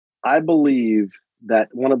I believe that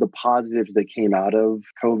one of the positives that came out of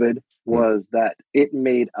COVID was that it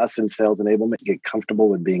made us in sales enablement get comfortable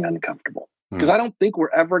with being uncomfortable. Because I don't think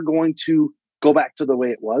we're ever going to go back to the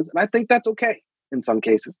way it was. And I think that's okay in some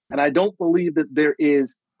cases. And I don't believe that there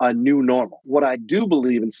is a new normal. What I do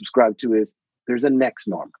believe and subscribe to is there's a next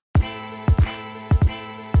normal.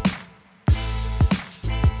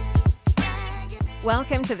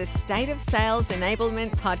 Welcome to the State of Sales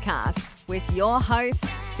Enablement podcast with your host,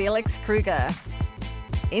 Felix Kruger.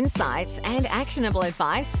 Insights and actionable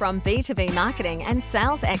advice from B2B marketing and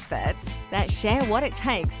sales experts that share what it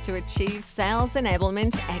takes to achieve sales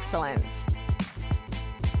enablement excellence.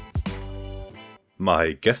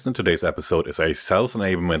 My guest in today's episode is a sales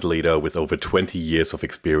enablement leader with over 20 years of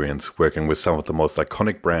experience working with some of the most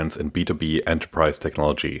iconic brands in B2B enterprise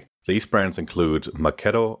technology. These brands include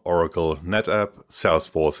Marketo, Oracle, NetApp,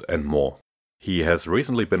 Salesforce, and more. He has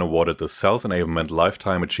recently been awarded the Sales Enablement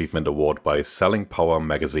Lifetime Achievement Award by Selling Power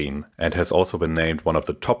magazine and has also been named one of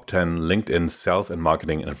the top 10 LinkedIn sales and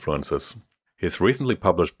marketing influencers. His recently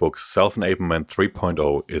published book, Sales Enablement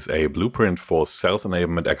 3.0, is a blueprint for sales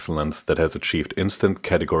enablement excellence that has achieved instant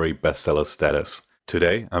category bestseller status.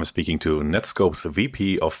 Today, I'm speaking to Netscope's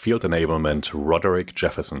VP of Field Enablement, Roderick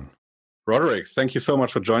Jefferson. Roderick, thank you so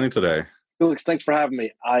much for joining today. Felix, thanks for having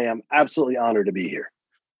me. I am absolutely honored to be here.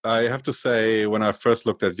 I have to say, when I first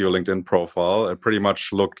looked at your LinkedIn profile, it pretty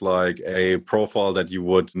much looked like a profile that you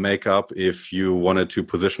would make up if you wanted to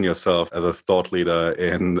position yourself as a thought leader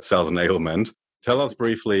in sales enablement. Tell us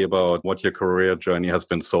briefly about what your career journey has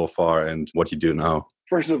been so far and what you do now.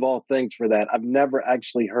 First of all, thanks for that. I've never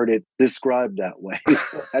actually heard it described that way.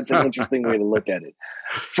 That's an interesting way to look at it.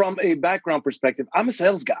 From a background perspective, I'm a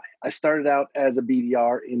sales guy. I started out as a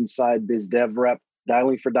BDR inside biz dev rep,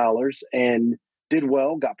 dialing for dollars, and did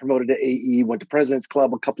well, got promoted to AE, went to President's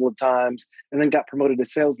Club a couple of times, and then got promoted to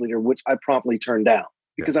sales leader, which I promptly turned down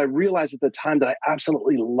because I realized at the time that I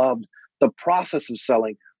absolutely loved the process of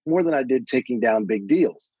selling more than I did taking down big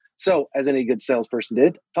deals. So as any good salesperson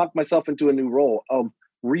did, talked myself into a new role of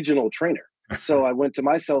regional trainer. So I went to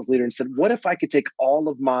my sales leader and said, what if I could take all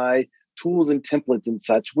of my tools and templates and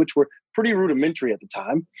such, which were pretty rudimentary at the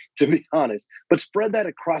time, to be honest, but spread that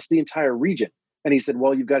across the entire region? And he said,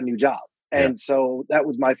 well, you've got a new job. And so that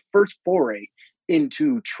was my first foray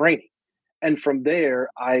into training. And from there,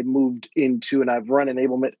 I moved into, and I've run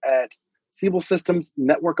enablement at Siebel Systems,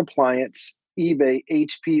 Network Appliance, eBay,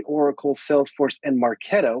 HP, Oracle, Salesforce, and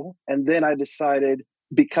Marketo. And then I decided,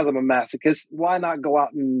 because I'm a masochist, why not go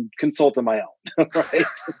out and consult on my own,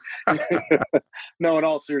 right? No, in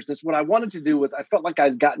all seriousness, what I wanted to do was I felt like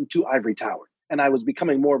I'd gotten too ivory towered and I was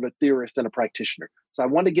becoming more of a theorist than a practitioner. So I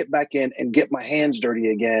wanted to get back in and get my hands dirty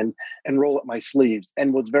again and roll up my sleeves,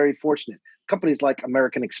 and was very fortunate. Companies like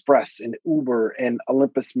American Express and Uber and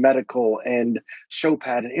Olympus Medical and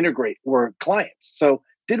Showpad and Integrate were clients. So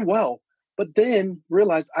did well, but then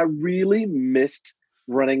realized I really missed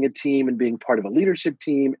running a team and being part of a leadership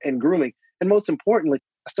team and grooming. And most importantly,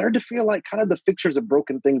 I started to feel like kind of the fixtures of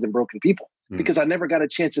broken things and broken people because I never got a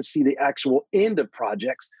chance to see the actual end of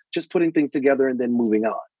projects, just putting things together and then moving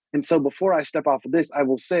on. And so before I step off of this, I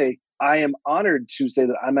will say I am honored to say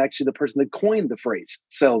that I'm actually the person that coined the phrase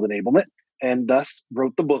sales enablement and thus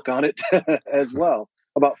wrote the book on it as well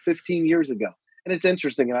about 15 years ago. And it's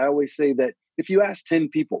interesting. And I always say that if you ask 10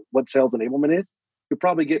 people what sales enablement is, you'll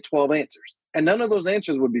probably get 12 answers. And none of those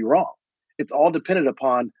answers would be wrong. It's all dependent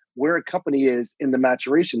upon where a company is in the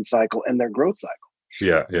maturation cycle and their growth cycle.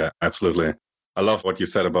 Yeah, absolutely. I love what you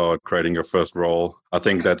said about creating your first role. I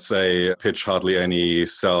think that's a pitch hardly any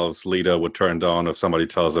sales leader would turn down if somebody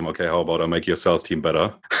tells them, okay, how about I make your sales team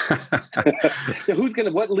better?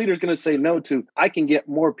 What leader's going to say no to, I can get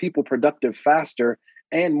more people productive faster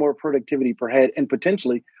and more productivity per head and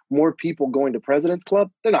potentially more people going to President's Club?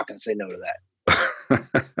 They're not going to say no to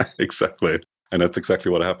that. Exactly. And that's exactly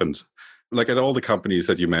what happens. Like at all the companies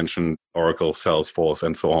that you mentioned, Oracle, Salesforce,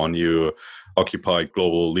 and so on, you occupied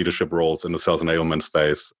global leadership roles in the sales enablement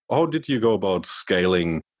space. How did you go about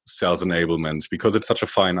scaling sales enablement? Because it's such a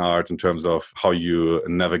fine art in terms of how you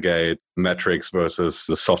navigate metrics versus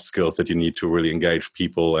the soft skills that you need to really engage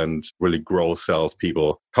people and really grow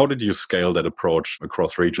salespeople. How did you scale that approach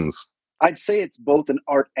across regions? I'd say it's both an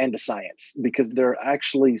art and a science because there are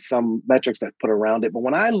actually some metrics that put around it. But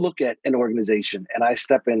when I look at an organization and I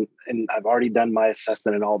step in and I've already done my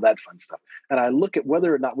assessment and all that fun stuff, and I look at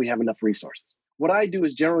whether or not we have enough resources, what I do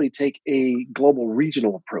is generally take a global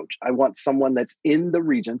regional approach. I want someone that's in the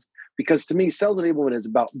regions because to me, sales enablement is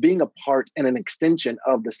about being a part and an extension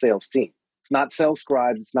of the sales team. It's not sales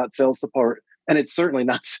scribes, it's not sales support, and it's certainly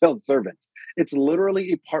not sales servants. It's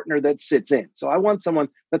literally a partner that sits in. So I want someone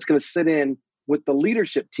that's going to sit in with the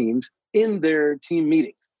leadership teams in their team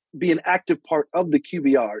meetings, be an active part of the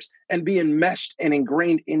QBRs, and be enmeshed and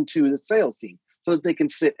ingrained into the sales team so that they can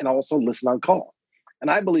sit and also listen on calls. And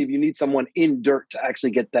I believe you need someone in dirt to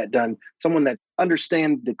actually get that done, someone that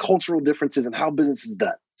understands the cultural differences and how business is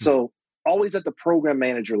done. So always at the program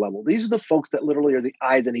manager level, these are the folks that literally are the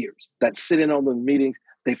eyes and ears that sit in on the meetings.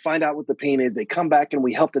 They find out what the pain is. They come back and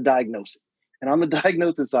we help to diagnose it. And on the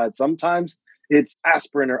diagnosis side, sometimes it's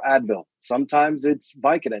aspirin or Advil. Sometimes it's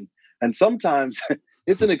Vicodin. And sometimes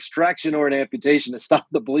it's an extraction or an amputation to stop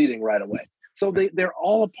the bleeding right away. So they're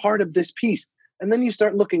all a part of this piece. And then you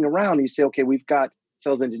start looking around and you say, okay, we've got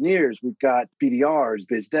sales engineers, we've got BDRs,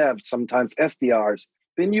 biz devs, sometimes SDRs.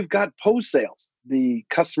 Then you've got post-sales, the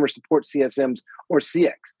customer support CSMs or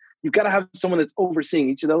CX. You've got to have someone that's overseeing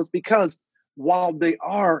each of those because while they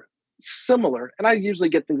are similar, and I usually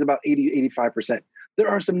get things about 80, 85%, there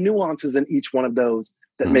are some nuances in each one of those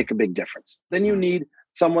that make a big difference. Then you need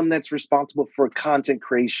someone that's responsible for content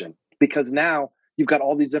creation because now you've got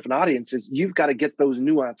all these different audiences. You've got to get those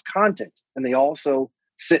nuanced content. And they also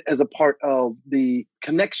sit as a part of the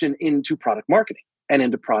connection into product marketing and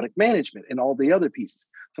into product management and all the other pieces.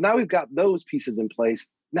 So now we've got those pieces in place.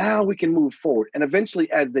 Now we can move forward. And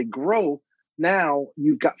eventually as they grow, now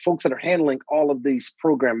you've got folks that are handling all of these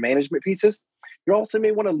program management pieces. You also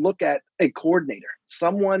may want to look at a coordinator,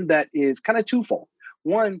 someone that is kind of twofold.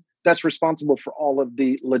 One, that's responsible for all of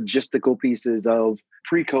the logistical pieces of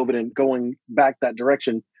pre-COVID and going back that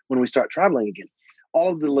direction when we start traveling again. All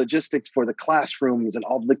of the logistics for the classrooms and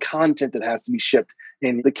all of the content that has to be shipped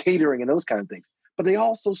and the catering and those kind of things. But they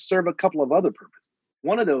also serve a couple of other purposes.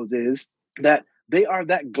 One of those is that they are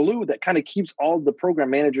that glue that kind of keeps all of the program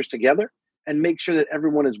managers together and make sure that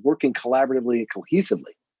everyone is working collaboratively and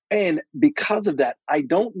cohesively. And because of that, I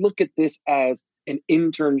don't look at this as an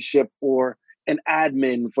internship or an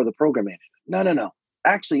admin for the program manager. No.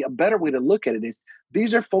 Actually, a better way to look at it is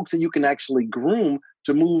these are folks that you can actually groom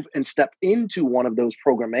to move and step into one of those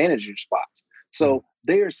program manager spots. So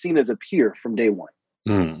they are seen as a peer from day one.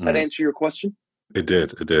 That answer your question? It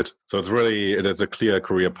did. So it is a clear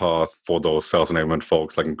career path for those sales enablement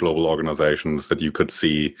folks, like in global organizations, that you could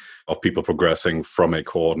see of people progressing from a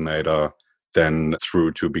coordinator then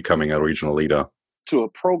through to becoming a regional leader. To a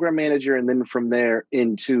program manager, and then from there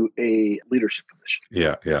into a leadership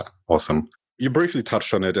position. Yeah. Awesome. You briefly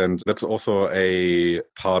touched on it, and that's also a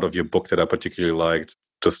part of your book that I particularly liked.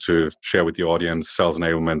 Just to share with the audience, Sales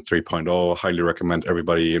Enablement 3.0. Highly recommend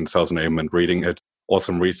everybody in Sales Enablement reading it.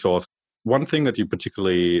 Awesome resource. One thing that you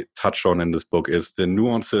particularly touch on in this book is the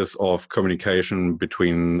nuances of communication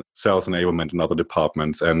between sales enablement and other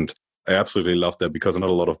departments. And I absolutely love that because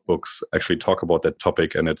not a lot of books actually talk about that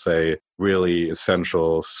topic. And it's a really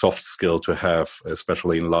essential soft skill to have,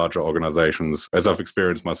 especially in larger organizations, as I've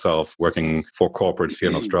experienced myself working for corporates here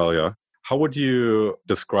in Australia. How would you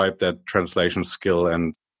describe that translation skill,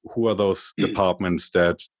 and who are those departments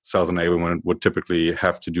that sales enablement would typically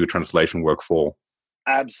have to do translation work for?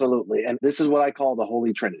 Absolutely. And this is what I call the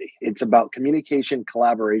Holy Trinity. It's about communication,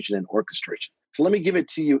 collaboration, and orchestration. So let me give it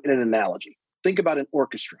to you in an analogy. Think about an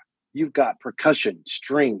orchestra. You've got percussion,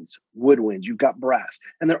 strings, woodwinds, you've got brass,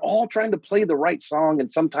 and they're all trying to play the right song.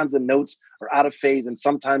 And sometimes the notes are out of phase and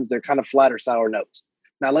sometimes they're kind of flat or sour notes.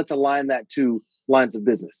 Now let's align that to lines of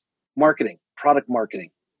business: marketing, product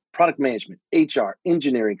management, HR,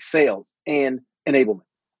 engineering, sales, and enablement.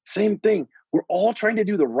 Same thing. We're all trying to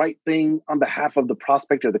do the right thing on behalf of the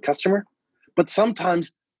prospect or the customer, but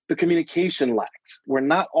sometimes the communication lacks. We're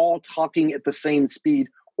not all talking at the same speed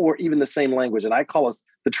or even the same language. And I call us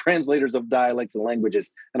the translators of dialects and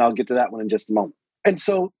languages. And I'll get to that one in just a moment. And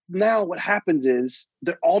so now what happens is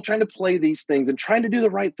they're all trying to play these things and trying to do the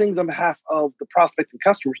right things on behalf of the prospect and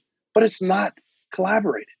customers, but it's not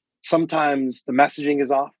collaborated. Sometimes the messaging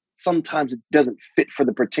is off. Sometimes it doesn't fit for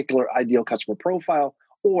the particular ideal customer profile.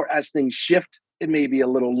 Or as things shift, it may be a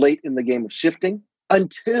little late in the game of shifting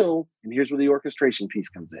until, and here's where the orchestration piece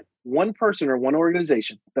comes in. One person or one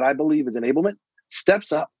organization that I believe is enablement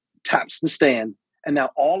steps up, taps the stand, and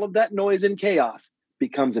now all of that noise and chaos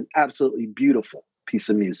becomes an absolutely beautiful piece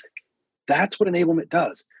of music. That's what enablement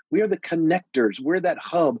does. We are the connectors. We're that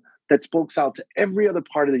hub that spokes out to every other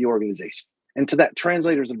part of the organization. And to that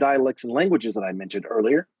translators of dialects and languages that I mentioned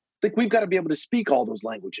earlier, I think we've got to be able to speak all those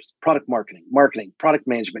languages: product marketing, product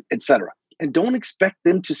management, etc. And don't expect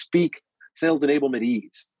them to speak sales enablement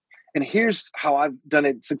ease. And here's how I've done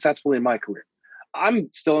it successfully in my career. I'm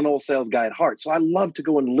still an old sales guy at heart, so I love to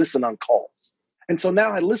go and listen on calls. And so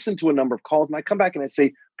now I listen to a number of calls and I come back and I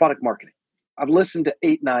say, product marketing. I've listened to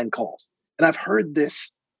 8, 9 calls and I've heard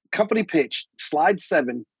this company pitch, slide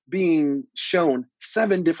 7, being shown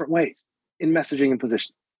 7 different ways in messaging and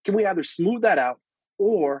positioning. Can we either smooth that out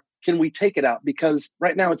or can we take it out? Because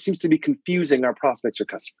right now it seems to be confusing our prospects or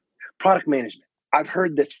customers. Product management. I've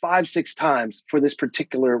heard this 5, 6 times for this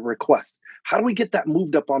particular request. How do we get that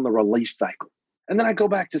moved up on the release cycle? And then I go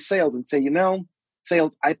back to sales and say,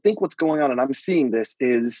 sales, I think what's going on, and I'm seeing this,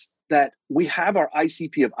 is that we have our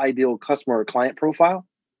ICP of ideal customer or client profile,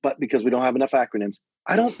 but because we don't have enough acronyms,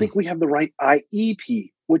 I don't think we have the right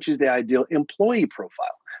IEP, which is the ideal employee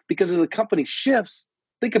profile. Because as the company shifts,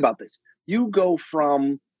 think about this. You go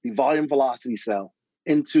from the volume velocity sale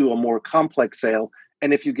into a more complex sale,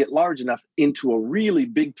 and if you get large enough, into a really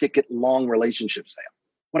big ticket, long relationship sale.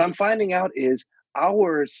 What I'm finding out is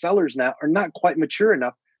our sellers now are not quite mature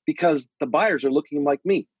enough because the buyers are looking like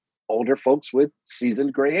me, older folks with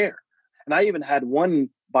seasoned gray hair. And I even had one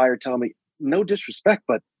buyer tell me, no disrespect,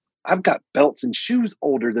 but I've got belts and shoes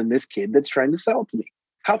older than this kid that's trying to sell to me.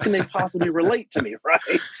 How can they possibly relate to me,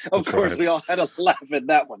 right? Of course, we all had to laugh at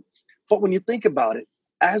that one. But when you think about it,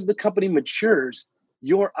 as the company matures,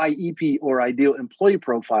 your IEP or ideal employee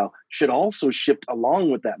profile should also shift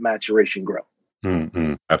along with that maturation growth.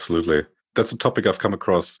 Mm-hmm. Absolutely. That's a topic I've come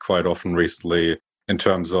across quite often recently in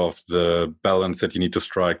terms of the balance that you need to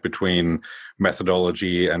strike between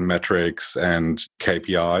methodology and metrics and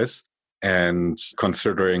KPIs, and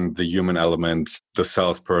considering the human element, the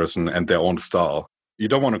salesperson and their own style. You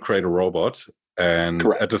don't want to create a robot, and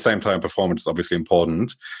Correct. At the same time, performance is obviously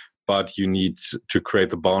important, but you need to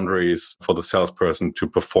create the boundaries for the salesperson to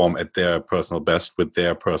perform at their personal best with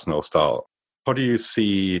their personal style. How do you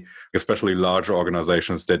see, especially larger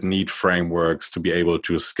organizations that need frameworks to be able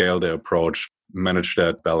to scale their approach, manage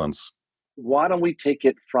that balance? Why don't we take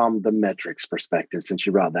it from the metrics perspective, since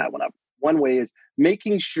you brought that one up? One way is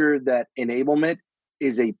making sure that enablement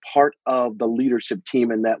is a part of the leadership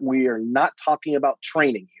team and that we are not talking about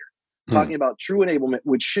training here, talking about true enablement,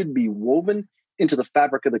 which should be woven into the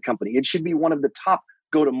fabric of the company. It should be one of the top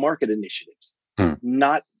go-to-market initiatives,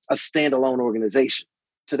 not a standalone organization.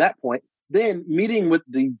 To that point, then meeting with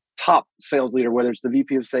the top sales leader, whether it's the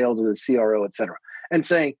VP of sales or the CRO, et cetera, and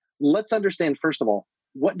saying, let's understand, first of all,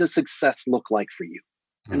 what does success look like for you?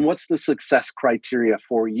 And what's the success criteria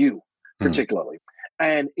for you, particularly?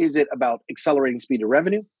 And is it about accelerating speed of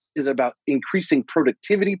revenue? Is it about increasing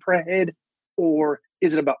productivity per head? Or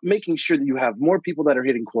is it about making sure that you have more people that are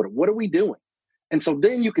hitting quota? What are we doing? And so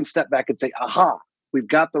then you can step back and say, aha, we've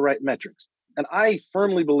got the right metrics. And I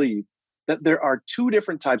firmly believe that there are 2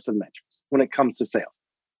 different types of metrics when it comes to sales.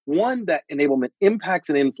 One, that enablement impacts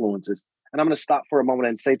and influences. And I'm going to stop for a moment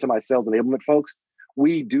and say to my sales enablement folks,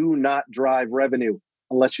 we do not drive revenue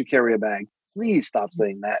unless you carry a bag. Please stop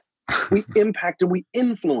saying that. We impact and we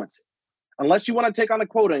influence it. Unless you want to take on a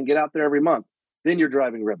quota and get out there every month, then you're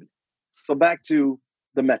driving revenue. So back to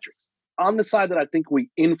the metrics. On the side that I think we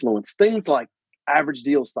influence, things like average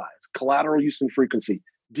deal size, collateral use and frequency,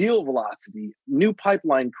 deal velocity, new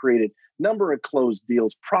pipeline created, number of closed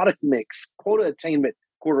deals, product mix, quota attainment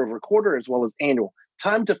quarter over quarter, as well as annual,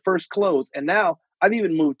 time to first close. And now I've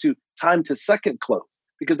even moved to time to second close,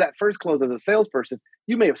 because that first close as a salesperson,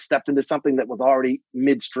 you may have stepped into something that was already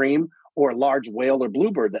midstream or a large whale or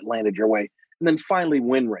bluebird that landed your way. And then finally,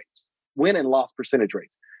 win rates, win and loss percentage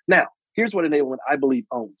rates. Now, here's what enablement I believe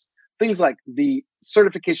owns. Things like the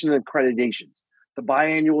certification and accreditations, the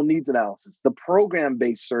biannual needs analysis, the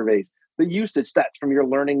program-based surveys, the usage stats from your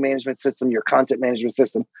learning management system, your content management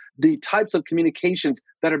system, the types of communications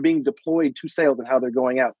that are being deployed to sales and how they're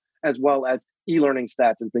going out, as well as e-learning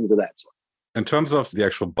stats and things of that sort. In terms of the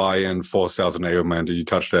actual buy-in for sales enablement, you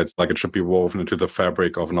touched that, like it should be woven into the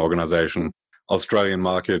fabric of an organization. Australian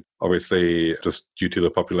market, obviously, just due to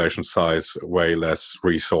the population size, way less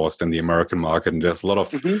resourced than the American market. And there's a lot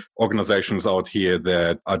of organizations out here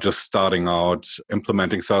that are just starting out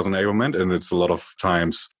implementing sales enablement. And it's a lot of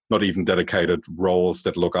times not even dedicated roles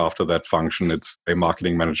that look after that function. It's a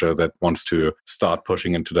marketing manager that wants to start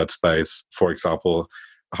pushing into that space, for example.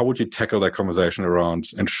 How would you tackle that conversation around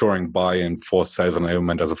ensuring buy-in for sales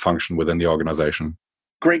enablement as a function within the organization?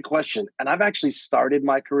 Great question. And I've actually started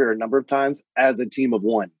my career a number of times as a team of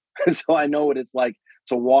one. So I know what it's like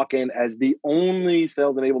to walk in as the only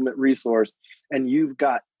sales enablement resource, and you've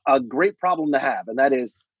got a great problem to have. And that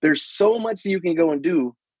is, there's so much that you can go and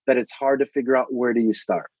do that it's hard to figure out where do you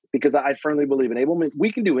start. Because I firmly believe enablement,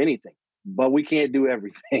 we can do anything, but we can't do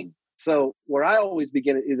everything. So where I always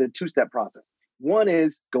begin is a 2-step process. One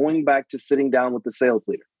is going back to sitting down with the sales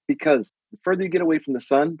leader, because the further you get away from the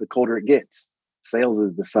sun, the colder it gets. Sales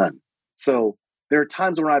is the sun. So there are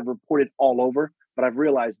times when I've reported all over, but I've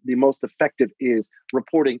realized the most effective is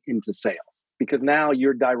reporting into sales, because now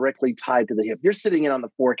you're directly tied to the hip. You're sitting in on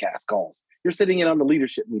the forecast calls. You're sitting in on the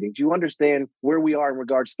leadership meetings. You understand where we are in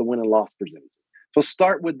regards to the win and loss percentage. So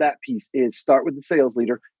start with that piece start with the sales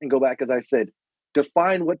leader and go back, as I said,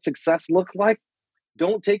 define what success looks like.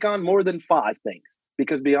 Don't take on more than 5 things,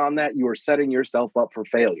 because beyond that, you are setting yourself up for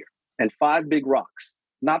failure. And 5 big rocks,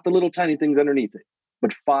 not the little tiny things underneath it,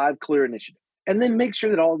 but 5 clear initiatives. And then make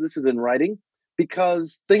sure that all of this is in writing,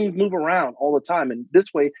 because things move around all the time. And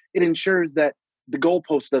this way, it ensures that the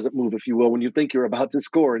goalpost doesn't move, if you will, when you think you're about to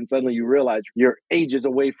score and suddenly you realize you're ages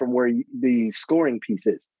away from where the scoring piece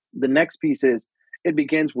is. The next piece is it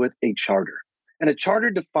begins with a charter. And a charter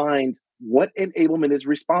defines what enablement is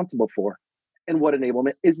responsible for and what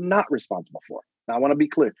enablement is not responsible for. Now, I want to be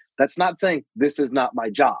clear. That's not saying this is not my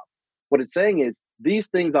job. What it's saying is these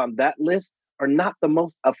things on that list are not the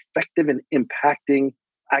most effective and impacting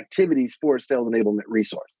activities for a sales enablement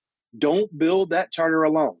resource. Don't build that charter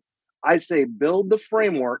alone. I say build the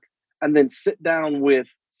framework and then sit down with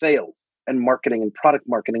sales and marketing and product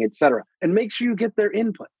marketing, et cetera, and make sure you get their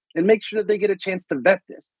input and make sure that they get a chance to vet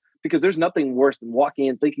this, because there's nothing worse than walking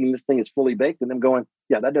in thinking this thing is fully baked and them going,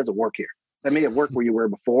 yeah, that doesn't work here. That may have worked where you were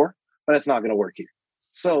before, but that's not going to work here.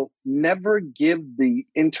 So never give the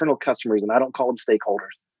internal customers, and I don't call them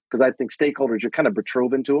stakeholders, because I think stakeholders, you're kind of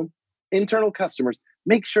betrothing to them. Internal customers,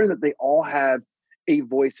 make sure that they all have a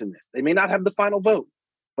voice in this. They may not have the final vote,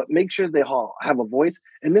 but make sure they all have a voice.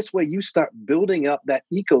 And this way you start building up that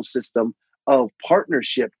ecosystem of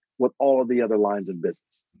partnership with all of the other lines of business.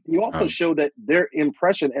 You also show that their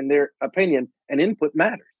impression and their opinion and input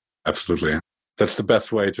matters. Absolutely. That's the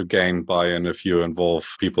best way to gain buy-in if you involve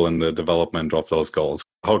people in the development of those goals.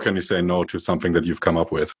 How can you say no to something that you've come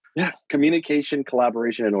up with? Yeah, communication,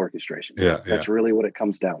 collaboration, and orchestration. That's really what it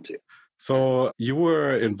comes down to. So you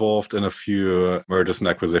were involved in a few mergers and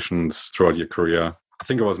acquisitions throughout your career. I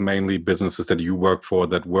think it was mainly businesses that you worked for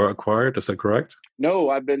that were acquired. Is that correct? No,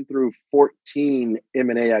 I've been through 14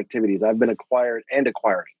 M&A activities. I've been acquired and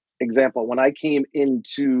acquiring. Example, when I came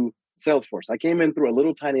into Salesforce, I came in through a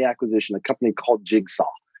little tiny acquisition, a company called Jigsaw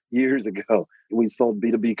years ago. We sold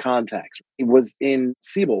B2B contacts. It was in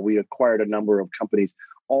Siebel. We acquired a number of companies.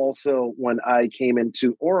 Also, when I came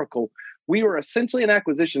into Oracle, we were essentially an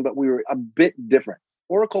acquisition, but we were a bit different.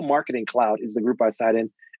 Oracle Marketing Cloud is the group I sat in.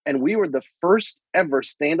 And we were the first ever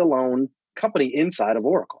standalone company inside of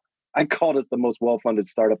Oracle. I called us the most well-funded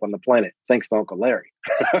startup on the planet, thanks to Uncle Larry.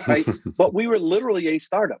 Right? But we were literally a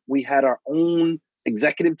startup. We had our own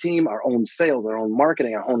executive team, our own sales, our own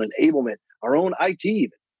marketing, our own enablement, our own IT even.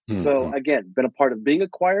 Mm-hmm. So again, been a part of being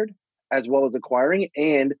acquired as well as acquiring,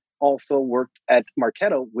 and also worked at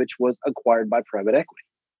Marketo, which was acquired by private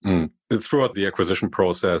equity. Throughout the acquisition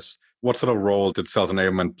process, what sort of role did sales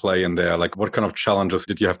enablement play in there? Like, what kind of challenges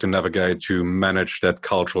did you have to navigate to manage that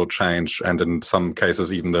cultural change and in some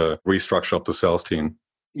cases, even the restructure of the sales team?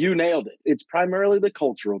 You nailed it. It's primarily the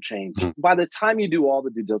cultural change. By the time you do all the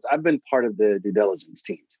due diligence, I've been part of the due diligence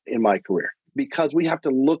teams in my career, because we have to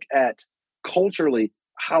look at culturally,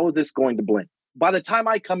 how is this going to blend? By the time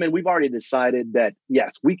I come in, we've already decided that,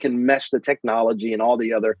 yes, we can mesh the technology and all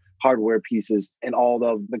the other hardware pieces and all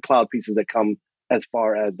the cloud pieces that come as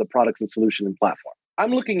far as the products and solution and platform.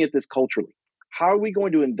 I'm looking at this culturally. How are we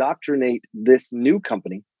going to indoctrinate this new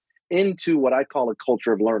company into what I call a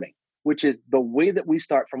culture of learning, which is the way that we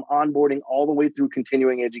start from onboarding all the way through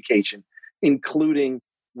continuing education, including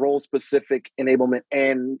role-specific enablement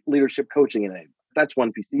and leadership coaching enablement. That's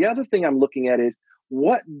one piece. The other thing I'm looking at is,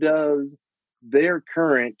 what does their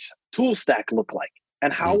current tool stack look like?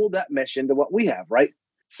 And how will that mesh into what we have, right?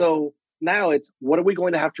 So now it's, what are we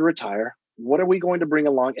going to have to retire? What are we going to bring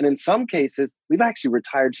along? And in some cases, we've actually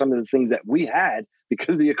retired some of the things that we had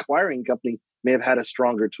because the acquiring company may have had a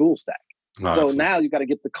stronger tool stack. So now you've got to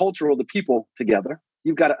get the culture of the people together.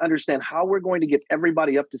 You've got to understand how we're going to get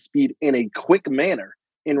everybody up to speed in a quick manner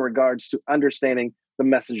in regards to understanding the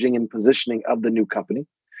messaging and positioning of the new company.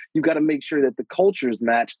 You've got to make sure that the cultures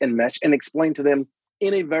match and mesh, and explain to them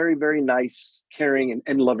in a very, very nice, caring,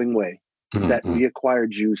 and loving way that we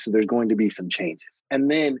acquired you, so there's going to be some changes. And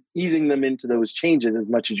then easing them into those changes as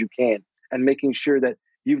much as you can, and making sure that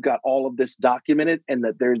you've got all of this documented and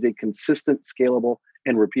that there's a consistent, scalable,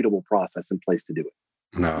 and repeatable process in place to do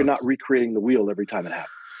it. You're not recreating the wheel every time it happens.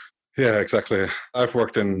 Yeah, exactly. I've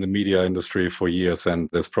worked in the media industry for years, and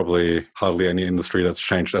there's probably hardly any industry that's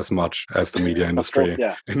changed as much as the media industry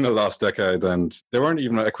in the last decade. And there weren't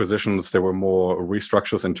even acquisitions, there were more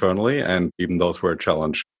restructures internally, and even those were a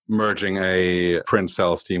challenge. Merging a print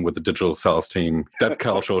sales team with a digital sales team, that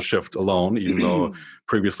cultural shift alone, even though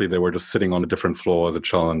previously they were just sitting on a different floor, as a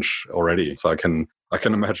challenge already. So I can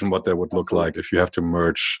imagine what that would look like if you have to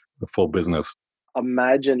merge a full business.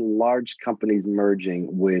 Imagine large companies merging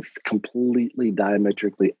with completely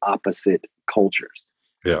diametrically opposite cultures.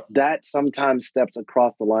 Yeah. That sometimes steps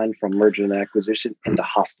across the line from merger and acquisition into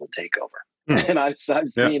hostile takeover. And I've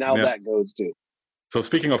seen how that goes too. So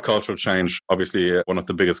speaking of cultural change, obviously one of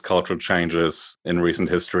the biggest cultural changes in recent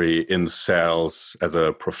history in sales as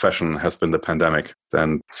a profession has been the pandemic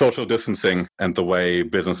and social distancing and the way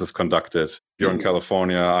business is conducted. You're in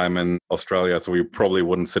California, I'm in Australia, so we probably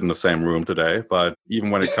wouldn't sit in the same room today. But even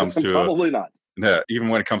when it comes to probably not. Yeah, even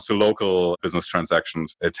when it comes to local business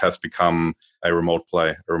transactions, it has become a remote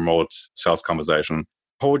play, a remote sales conversation.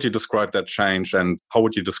 How would you describe that change, and how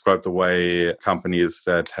would you describe the way companies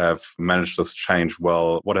that have managed this change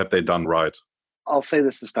well, what have they done right? I'll say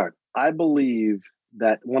this to start. I believe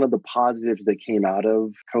that one of the positives that came out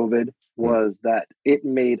of COVID was that it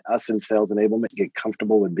made us in sales enablement get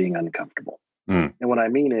comfortable with being uncomfortable. And what I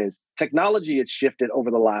mean is technology has shifted over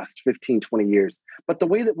the last 15, 20 years, but the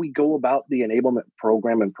way that we go about the enablement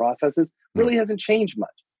program and processes really hasn't changed much.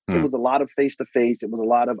 It was a lot of face-to-face. It was a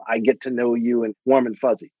lot of I get to know you and warm and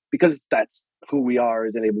fuzzy because that's who we are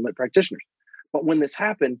as enablement practitioners. But when this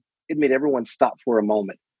happened, it made everyone stop for a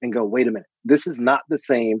moment and go, wait a minute, this is not the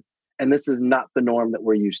same. And this is not the norm that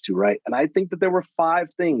we're used to, right? And I think that there were 5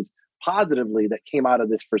 things positively that came out of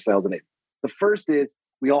this for sales enablement. The first is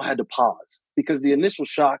we all had to pause because the initial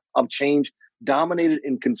shock of change dominated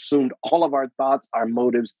and consumed all of our thoughts, our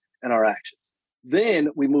motives, and our actions. Then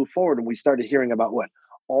we moved forward and we started hearing about what?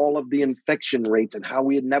 All of the infection rates and how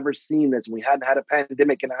we had never seen this. We hadn't had a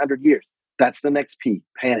pandemic in 100 years. That's the next P,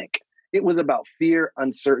 panic. It was about fear,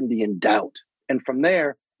 uncertainty, and doubt. And from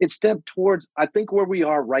there, it stepped towards, I think, where we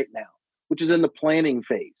are right now, which is in the planning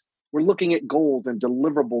phase. We're looking at goals and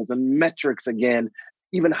deliverables and metrics again.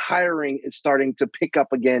 Even hiring is starting to pick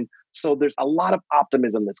up again. So there's a lot of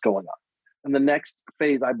optimism that's going on. And the next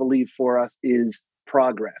phase, I believe, for us is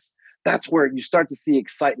progress. That's where you start to see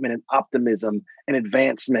excitement and optimism and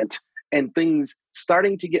advancement and things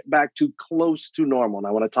starting to get back to close to normal. And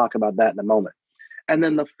I want to talk about that in a moment. And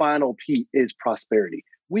then the final P is prosperity.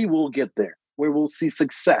 We will get there where we'll see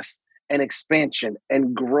success and expansion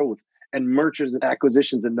and growth and mergers and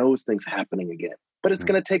acquisitions and those things happening again. But it's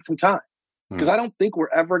going to take some time because I don't think we're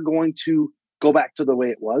ever going to go back to the way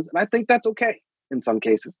it was. And I think that's okay in some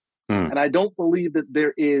cases. And I don't believe that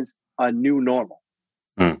there is a new normal.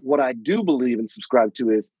 What I do believe and subscribe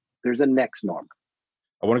to is there's a next normal.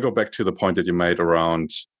 I want to go back to the point that you made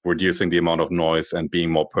around reducing the amount of noise and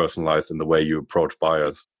being more personalized in the way you approach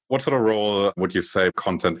buyers. What sort of role would you say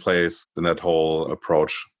content plays in that whole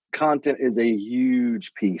approach? Content is a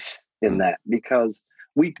huge piece in that because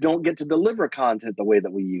we don't get to deliver content the way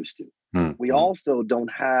that we used to. We also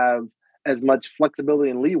don't have as much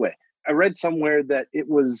flexibility and leeway. I read somewhere that it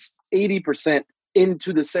was 80%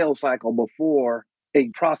 into the sales cycle before a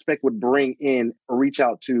prospect would bring in or reach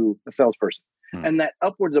out to a salesperson. And that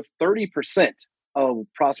upwards of 30% of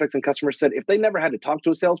prospects and customers said if they never had to talk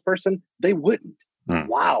to a salesperson, they wouldn't.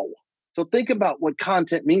 Wow. So think about what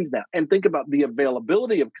content means now and think about the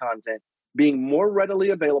availability of content being more readily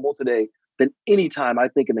available today than any time I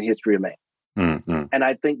think in the history of man. And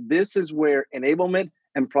I think this is where enablement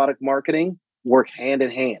and product marketing work hand in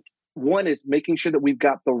hand. One is making sure that we've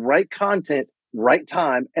got the right content, right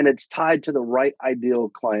time, and it's tied to the right ideal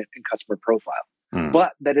client and customer profile.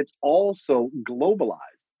 But that it's also globalized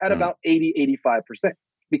at about 80, 85%,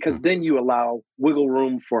 because then you allow wiggle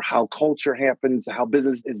room for how culture happens, how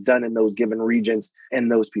business is done in those given regions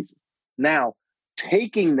and those pieces. Now,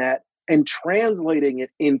 taking that and translating it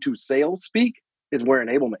into sales speak is where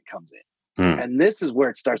enablement comes in. And this is where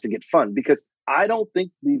it starts to get fun because I don't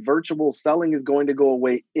think the virtual selling is going to go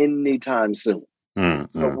away anytime soon.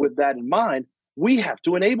 So with that in mind, we have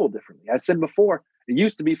to enable differently. I said before, it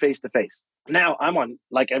used to be face-to-face. Now I'm on,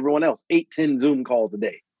 like everyone else, 8-10 Zoom calls a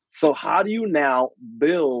day. So how do you now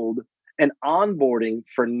build an onboarding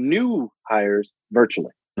for new hires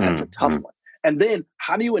virtually? That's a tough one. And then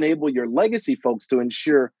how do you enable your legacy folks to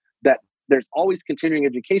ensure that there's always continuing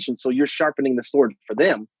education so you're sharpening the sword for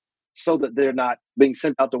them so that they're not being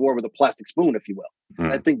sent out to war with a plastic spoon, if you will.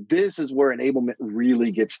 And I think this is where enablement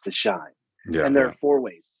really gets to shine. And there are 4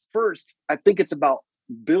 ways. First, I think it's about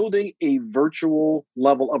building a virtual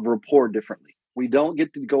level of rapport differently. We don't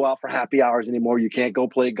get to go out for happy hours anymore. You can't go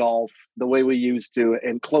play golf the way we used to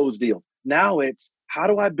and close deals. Now it's how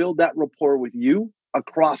do I build that rapport with you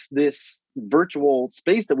across this virtual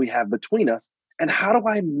space that we have between us? And how do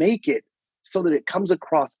I make it so that it comes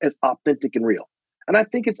across as authentic and real? And I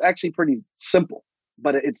think it's actually pretty simple,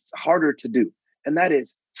 but it's harder to do. And that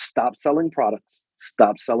is stop selling products,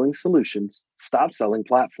 stop selling solutions, stop selling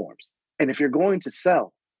platforms. And if you're going to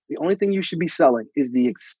sell, The only thing you should be selling is the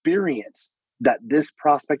experience that this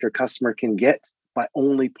prospect or customer can get by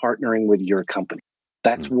only partnering with your company.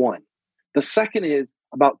 That's one. The second is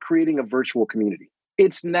about creating a virtual community.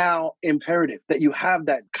 It's now imperative that you have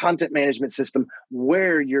that content management system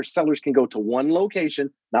where your sellers can go to one location,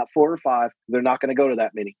 not 4 or 5. They're not going to go to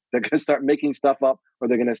that many. They're going to start making stuff up, or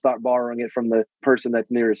they're going to start borrowing it from the person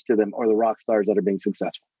that's nearest to them or the rock stars that are being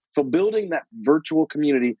successful. So building that virtual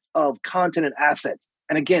community of content and assets.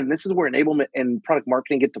 And again, this is where enablement and product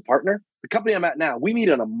marketing get to partner. The company I'm at now, we meet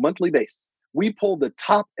on a monthly basis. We pull the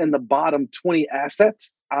top and the bottom 20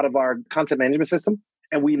 assets out of our content management system.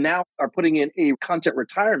 And we now are putting in a content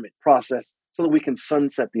retirement process so that we can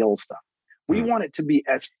sunset the old stuff. We want it to be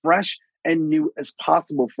as fresh and new as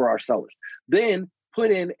possible for our sellers. Then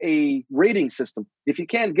put in a rating system. If you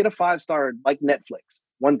can, get a 5-star like Netflix,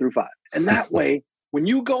 1 through 5. And that way, when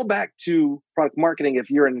you go back to product marketing, if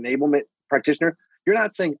you're an enablement practitioner, you're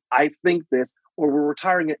not saying, I think this, or we're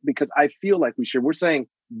retiring it because I feel like we should. We're saying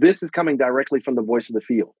this is coming directly from the voice of the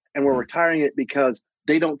field. And we're retiring it because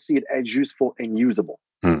they don't see it as useful and usable.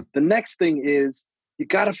 The next thing is you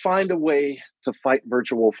got to find a way to fight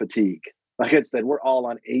virtual fatigue. Like I said, we're all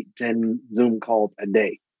on 8, 10 Zoom calls a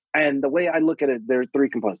day. And the way I look at it, there are 3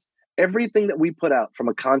 components. Everything that we put out from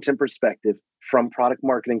a content perspective, from product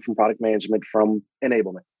marketing, from product management, from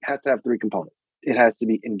enablement, has to have 3 components. It has to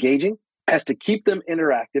be engaging, has to keep them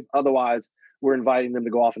interactive. Otherwise, we're inviting them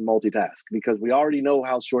to go off and multitask because we already know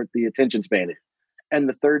how short the attention span is. And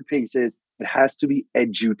the third piece is it has to be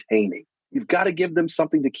edutaining. You've got to give them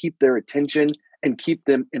something to keep their attention and keep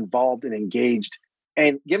them involved and engaged.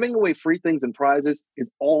 And giving away free things and prizes is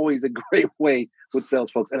always a great way with sales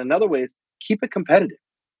folks. And another way is keep it competitive.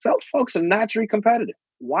 Sales folks are naturally competitive.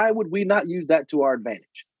 Why would we not use that to our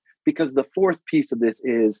advantage? Because the fourth piece of this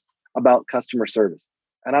is about customer service.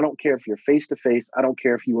 And I don't care if you're face-to-face. I don't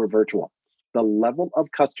care if you are virtual. The level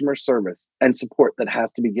of customer service and support that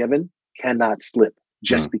has to be given cannot slip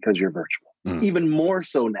just because you're virtual. Even more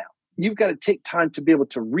so now. You've got to take time to be able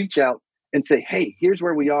to reach out and say, hey, here's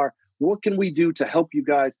where we are. What can we do to help you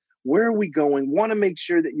guys? Where are we going? Want to make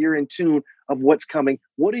sure that you're in tune of what's coming.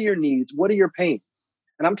 What are your needs? What are your pains?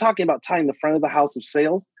 And I'm talking about tying the front of the house of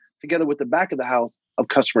sales together with the back of the house of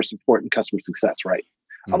customer support and customer success, right?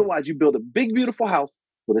 Otherwise, you build a big, beautiful house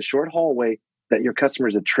with a short hallway that your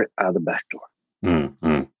customers are tripped out of the back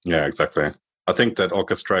door. Yeah, exactly. I think that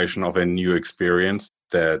orchestration of a new experience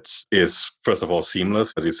that is, first of all,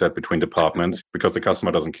 seamless, as you said, between departments, because the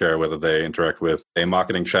customer doesn't care whether they interact with a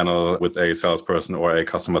marketing channel, with a salesperson, or a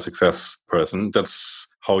customer success person. That's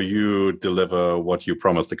how you deliver what you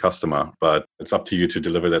promise the customer. But it's up to you to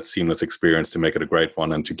deliver that seamless experience to make it a great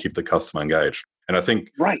one and to keep the customer engaged. And I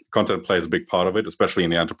think content plays a big part of it, especially in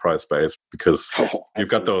the enterprise space, because you've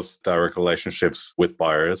got those direct relationships with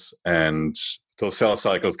buyers, and those sales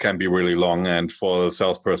cycles can be really long. And for the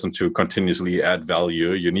salesperson to continuously add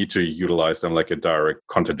value, you need to utilize them like a direct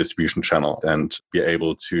content distribution channel and be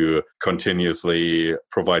able to continuously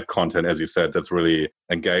provide content, as you said, that's really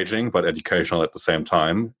engaging, but educational at the same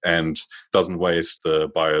time and doesn't waste the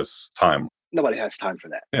buyer's time. Nobody has time for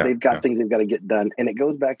that. They've got things they've got to get done. And it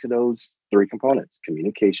goes back to those 3 components: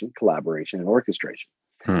 communication, collaboration, and orchestration.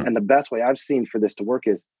 And the best way I've seen for this to work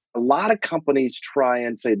is a lot of companies try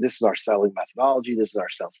and say, this is our selling methodology, this is our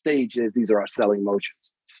sales stages, these are our selling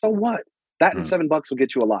motions. So what? That and $7 will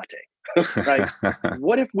get you a latte, right?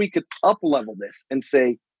 What if we could up-level this and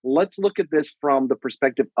say, let's look at this from the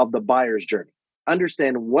perspective of the buyer's journey.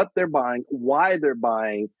 Understand what they're buying, why they're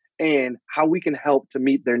buying, and how we can help to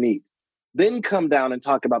meet their needs. Then come down and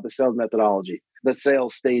talk about the sales methodology, the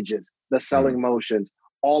sales stages, the selling motions,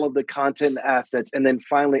 all of the content and assets, and then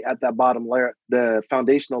finally at that bottom layer, the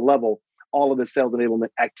foundational level, all of the sales enablement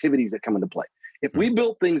activities that come into play. If we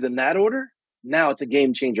build things in that order, now it's a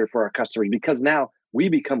game changer for our customers because now we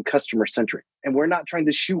become customer centric and we're not trying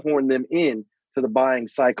to shoehorn them in to the buying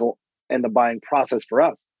cycle and the buying process for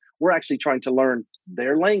us. We're actually trying to learn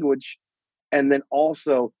their language and then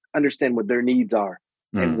also understand what their needs are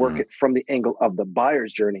and work it from the angle of the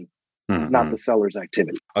buyer's journey, not the seller's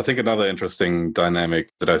activity. I think another interesting dynamic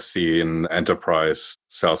that I see in enterprise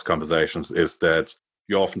sales conversations is that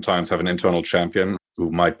you oftentimes have an internal champion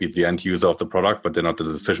who might be the end user of the product, but they're not the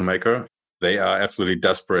decision maker. They are absolutely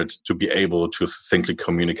desperate to be able to succinctly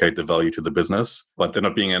communicate the value to the business, but they're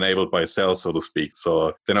not being enabled by sales, so to speak.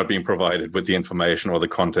 So they're not being provided with the information or the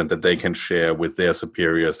content that they can share with their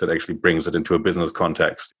superiors that actually brings it into a business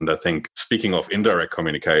context. And I think speaking of indirect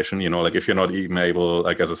communication, like if you're not even able,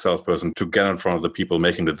 like as a salesperson, to get in front of the people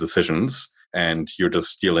making the decisions, and you're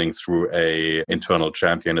just dealing through a internal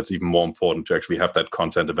champion, it's even more important to actually have that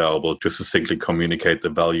content available to succinctly communicate the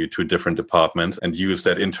value to different departments and use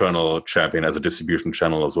that internal champion as a distribution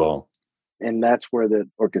channel as well. And that's where the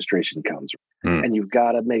orchestration comes. And you've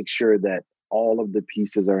got to make sure that all of the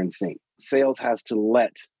pieces are in sync. Sales has to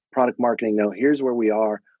let product marketing know, here's where we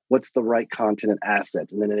are, what's the right content and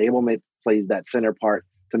assets. And then enablement plays that center part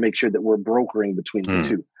to make sure that we're brokering between the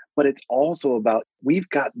two. But it's also about, we've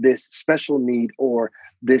got this special need or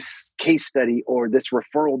this case study or this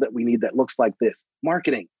referral that we need that looks like this.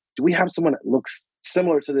 Marketing, do we have someone that looks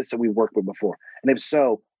similar to this that we've worked with before? And if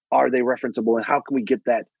so, are they referenceable? And how can we get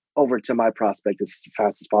that over to my prospect as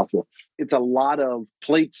fast as possible? It's a lot of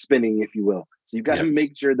plate spinning, if you will. So you've got to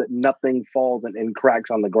make sure that nothing falls and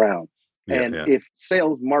cracks on the ground. If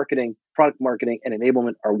sales, marketing, product marketing, and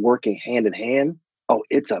enablement are working hand in hand,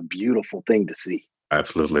 it's a beautiful thing to see.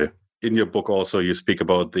 Absolutely. In your book also, you speak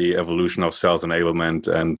about the evolution of sales enablement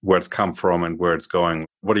and where it's come from and where it's going.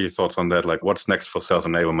 What are your thoughts on that? Like, what's next for sales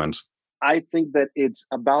enablement? I think that it's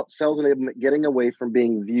about sales enablement getting away from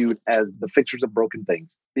being viewed as the fixers of broken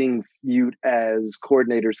things, being viewed as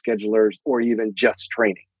coordinators, schedulers, or even just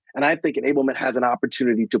training. And I think enablement has an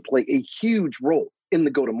opportunity to play a huge role in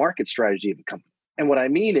the go-to-market strategy of a company. And what I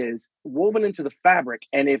mean is woven into the fabric.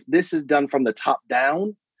 And if this is done from the top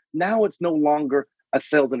down, now it's no longer a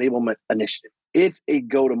sales enablement initiative. It's a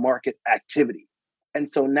go-to-market activity. And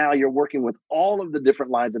so now you're working with all of the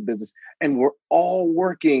different lines of business, and we're all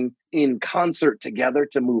working in concert together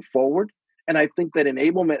to move forward. And I think that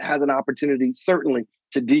enablement has an opportunity, certainly,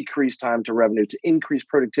 to decrease time to revenue, to increase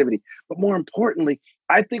productivity. But more importantly,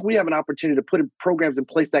 I think we have an opportunity to put programs in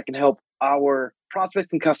place that can help our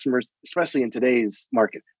prospects and customers, especially in today's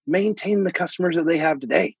market, maintain the customers that they have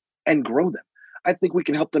today and grow them. I think we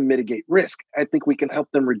can help them mitigate risk. I think we can help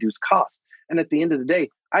them reduce costs. And at the end of the day,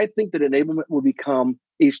 I think that enablement will become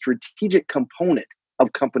a strategic component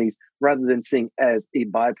of companies rather than seeing as a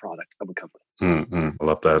byproduct of a company. I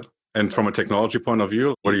love that. And from a technology point of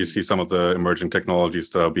view, where do you see some of the emerging technologies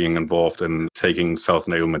that are being involved in taking sales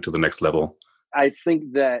enablement to the next level? I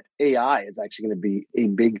think that AI is actually going to be a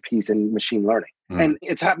big piece in machine learning. And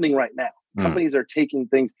it's happening right now. Companies are taking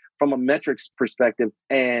things from a metrics perspective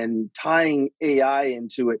and tying AI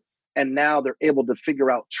into it. And now they're able to figure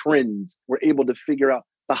out trends. We're able to figure out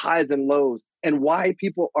the highs and lows and why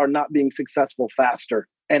people are not being successful faster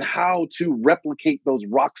and how to replicate those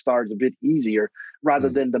rock stars a bit easier rather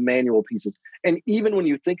than the manual pieces. And even when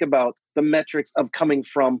you think about the metrics of coming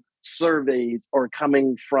from surveys or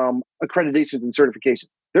coming from accreditations and certifications,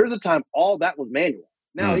 there's a time all that was manual.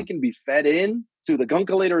 Now it can be fed in to the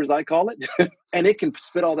gunkulator, as I call it, and it can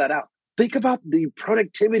spit all that out. Think about the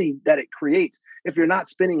productivity that it creates if you're not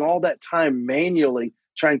spending all that time manually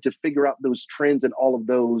trying to figure out those trends and all of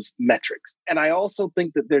those metrics. And I also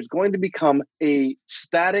think that there's going to become a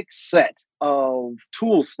static set of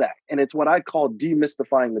tool stack, and it's what I call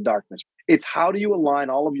demystifying the darkness. It's how do you align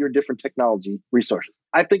all of your different technology resources?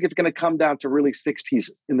 I think it's going to come down to really 6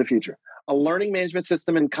 pieces in the future. A learning management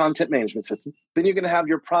system and content management system. Then you're going to have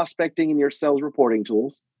your prospecting and your sales reporting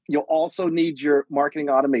tools. You'll also need your marketing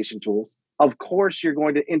automation tools. Of course, you're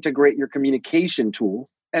going to integrate your communication tools.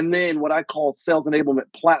 And then what I call sales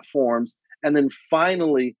enablement platforms. And then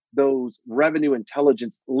finally, those revenue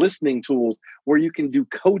intelligence listening tools where you can do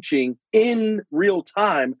coaching in real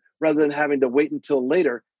time rather than having to wait until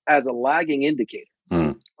later as a lagging indicator.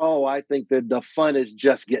 I think that the fun is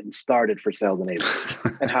just getting started for sales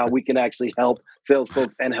enablement and how we can actually help sales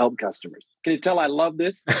folks and help customers. Can you tell I love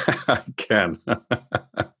this? I can.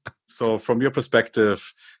 So from your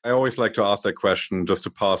perspective, I always like to ask that question just to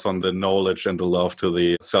pass on the knowledge and the love to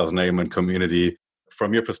the sales enablement community.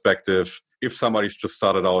 From your perspective, if somebody's just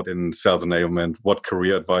started out in sales enablement, what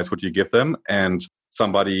career advice would you give them? And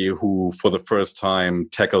somebody who for the first time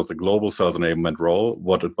tackles a global sales enablement role,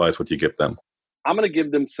 what advice would you give them? I'm going to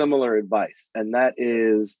give them similar advice. And that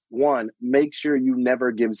is, 1, make sure you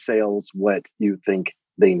never give sales what you think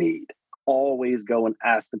they need. Always go and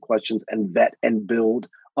ask the questions and vet and build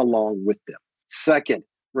along with them. 2nd,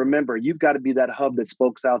 remember, you've got to be that hub that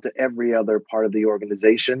spokes out to every other part of the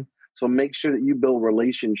organization. So make sure that you build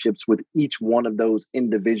relationships with each one of those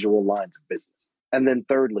individual lines of business. And then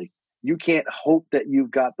thirdly, you can't hope that you've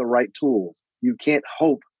got the right tools. You can't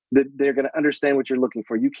hope that they're going to understand what you're looking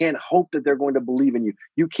for. You can't hope that they're going to believe in you.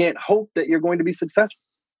 You can't hope that you're going to be successful.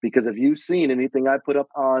 Because if you've seen anything I put up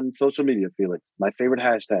on social media, Felix, my favorite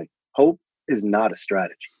hashtag, hope is not a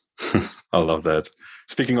strategy. I love that.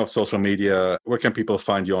 Speaking of social media, where can people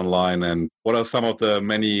find you online, and what are some of the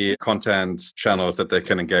many content channels that they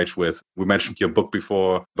can engage with? We mentioned your book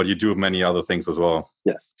before, but you do many other things as well.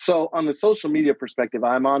 Yes. So on the social media perspective,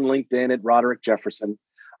 I'm on LinkedIn at Roderick Jefferson.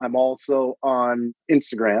 I'm also on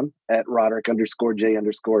Instagram at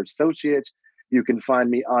Roderick_J_associates. You can find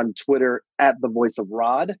me on Twitter at The Voice of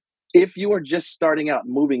Rod. If you are just starting out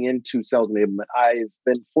moving into sales enablement, I've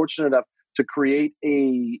been fortunate enough to create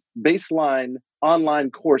a baseline online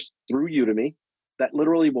course through Udemy that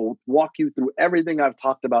literally will walk you through everything I've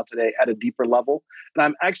talked about today at a deeper level. And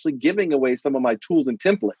I'm actually giving away some of my tools and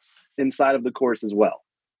templates inside of the course as well.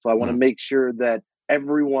 So I want to make sure that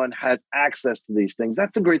everyone has access to these things.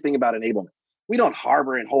 That's the great thing about enablement. We don't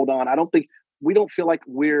harbor and hold on. We don't feel like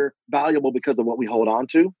we're valuable because of what we hold on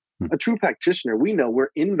to. A true practitioner, we know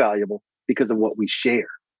we're invaluable because of what we share.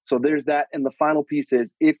 So there's that. And the final piece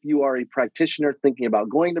is, if you are a practitioner thinking about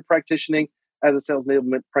going to practicing as a sales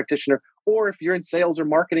enablement practitioner, or if you're in sales or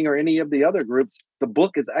marketing or any of the other groups, the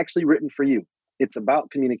book is actually written for you. It's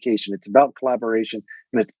about communication. It's about collaboration,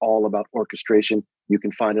 and it's all about orchestration. You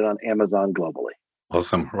can find it on Amazon globally.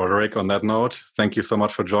 Awesome. Roderick, on that note, thank you so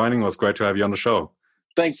much for joining. It was great to have you on the show.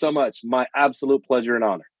 Thanks so much. My absolute pleasure and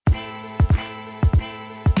honor.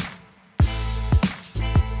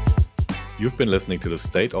 You've been listening to the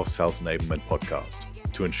State of Sales Enablement podcast.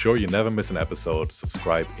 To ensure you never miss an episode,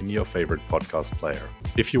 subscribe in your favorite podcast player.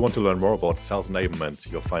 If you want to learn more about sales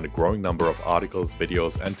enablement, you'll find a growing number of articles,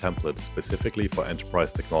 videos, and templates specifically for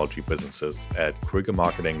enterprise technology businesses at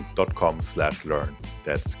kruegermarketing.com/learn.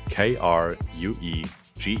 That's KRUEGER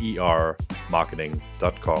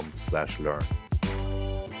marketing.com/learn.